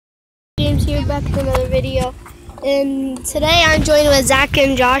James here, back with another video, and today I'm joined with Zach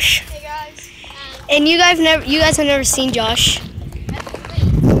and Josh. Hey guys. And you guys have never seen Josh.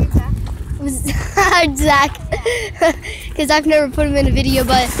 Zach, because I've never put him in a video.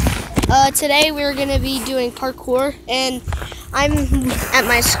 But today we're gonna be doing parkour, and I'm at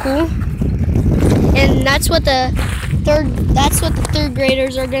my school, and that's what the third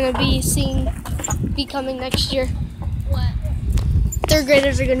graders are gonna be coming next year. What? Third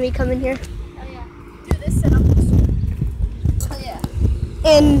graders are gonna be coming here. Oh yeah. Do this setup. Oh yeah.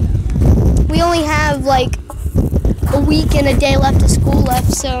 And we only have like a week and a day left of school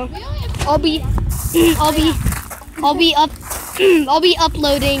left, so I'll be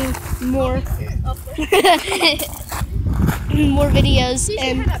uploading more more videos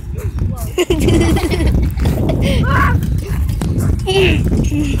and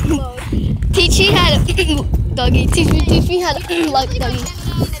teach me how to doggy. Teach me how to like doggy.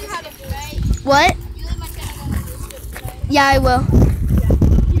 What? Yeah, I will.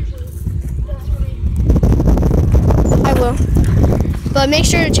 But make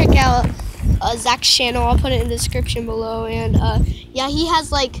sure to check out Zach's channel. I'll put it in the description below. And yeah, he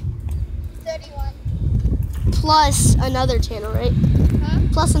has like 31. plus another channel, right? Huh?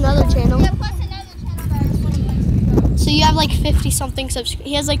 Plus another channel. Yeah, plus another channel that is 20 minutes ago. So you have like 50 something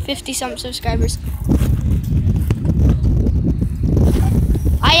he has like 50 something subscribers.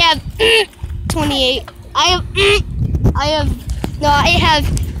 I have 28. I have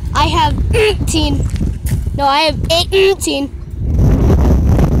 18. No, I have 18.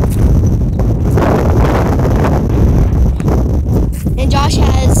 And Josh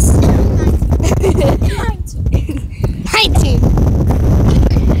has 19.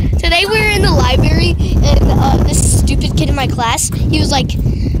 Today we were in the library, and this stupid kid in my class, he was like,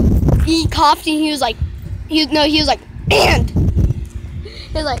 he coughed and he was like, and. He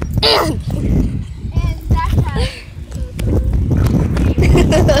was like, and.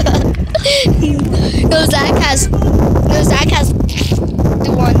 And Zach has. Zach has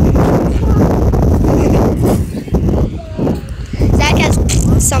the one. Zach has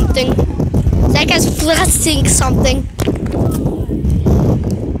something. Zach has flashing something.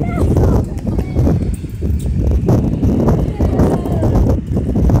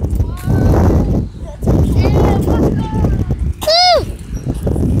 Woo!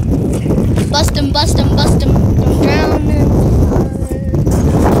 Bust him. Don't drown him.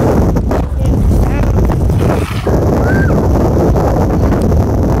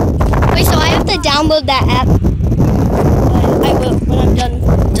 Download that app. I will when I'm done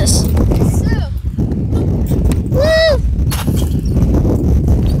with this. Woo!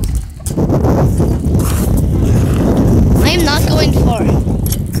 I am not going far.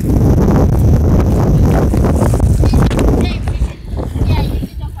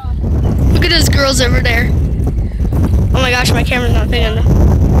 Look at those girls over there. Oh my gosh, my camera's not big enough.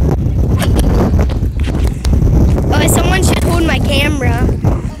 Oh, someone should hold my camera.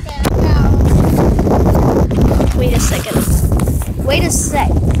 Wait a second. Wait a sec.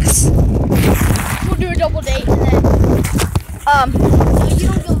 We'll do a double date and then. No, you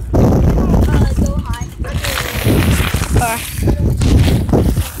don't go high.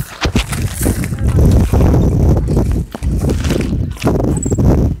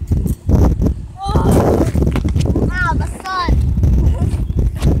 Oh, wow, the sun.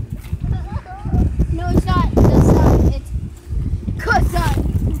 No, it's not the sun. It's good sun.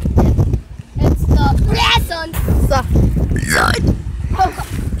 It's the sun.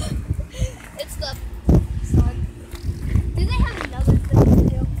 It's the sun. Do they have another thing to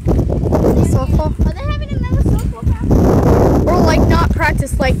do? Softball? Are they having another softball practice? Or like not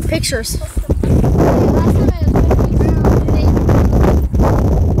practice, like pictures. Last time it was 50 rounds.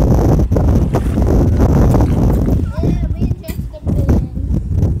 Yeah, we changed the building.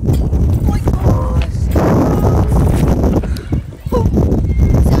 Oh my gosh.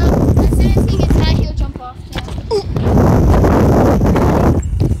 So, as soon as he gets high, he'll jump off.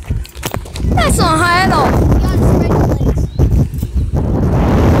 That's not high at all. You gotta spread your legs.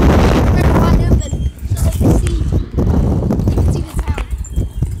 Spread it wide open so they can see the sound.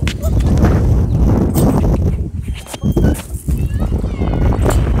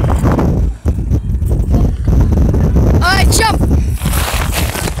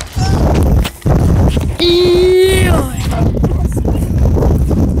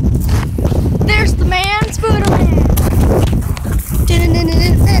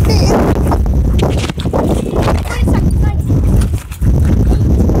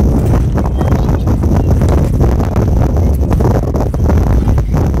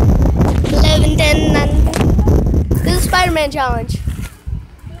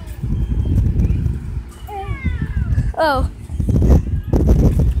 Oh.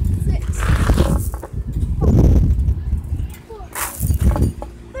 6,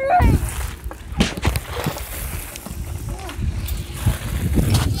 3.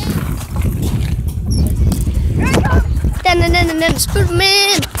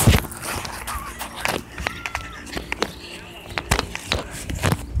 Superman.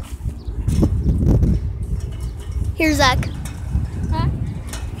 Here, Zach. Huh?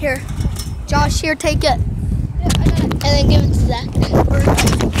 Here. Josh, here, take it. Yeah, I got it. And then give it to Zach.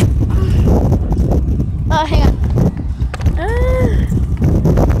 Oh, hang on.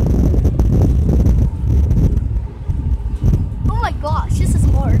 Oh my gosh, this is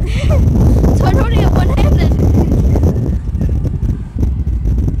hard. It's hard holding it one-handed.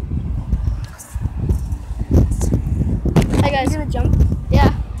 Hi guys. You gonna jump? Yeah.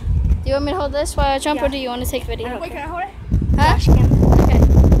 Do you want me to hold this while I jump, Yeah. or do you want to take video? Wait, can I hold hold it? Huh? Josh can. Okay.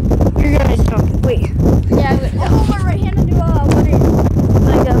 You're gonna jump. Wait. Yeah. I'll hold my right hand and do one hand.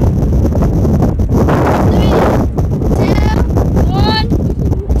 I go. 3, 2, 1.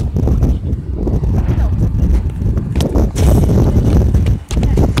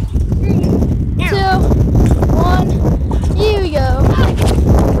 Two, 1. Here we go.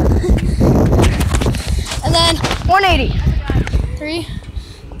 And then 180. 3,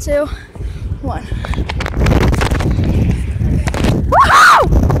 2, 1.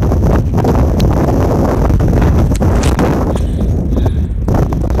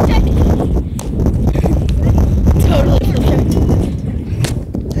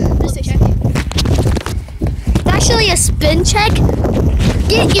 It's actually a spin check.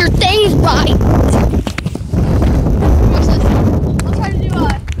 Get your things right. I'll try to do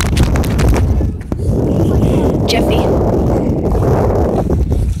Jeffy.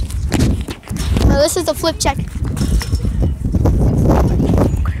 Now this is a flip check.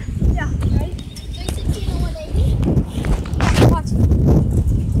 Yeah, ready? 360 and 180. Watch.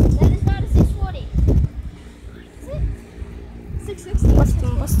 That is not a 640. Is it? 660. Bust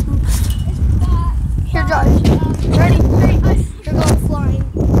him. It's not. Here, Josh. Ready? You're going flying.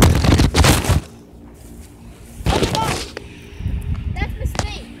 That's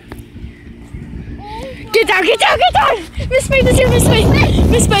mistake. Get down. Miss Faith is here, Miss Faith.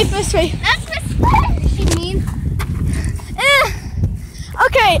 Miss Faith. That's mistake. You mean?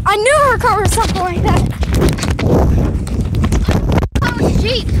 Okay, I knew her car was something like that. Oh, it's a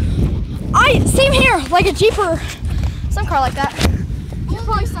Jeep. Same here, like a Jeep or some car like that. We'll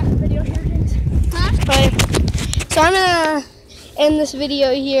probably start the video here, James. Huh? Right. So I'm gonna end this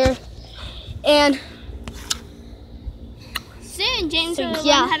video here, and Soon, James So, will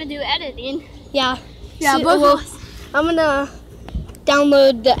yeah. learn how to do editing. yeah. Yeah, See- both of well, us. I'm gonna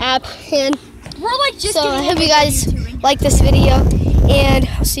download the app, and We're like just so I getting hope you into guys YouTubing. like this video, and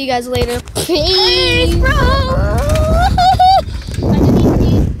I'll see you guys later. Peace. Bro!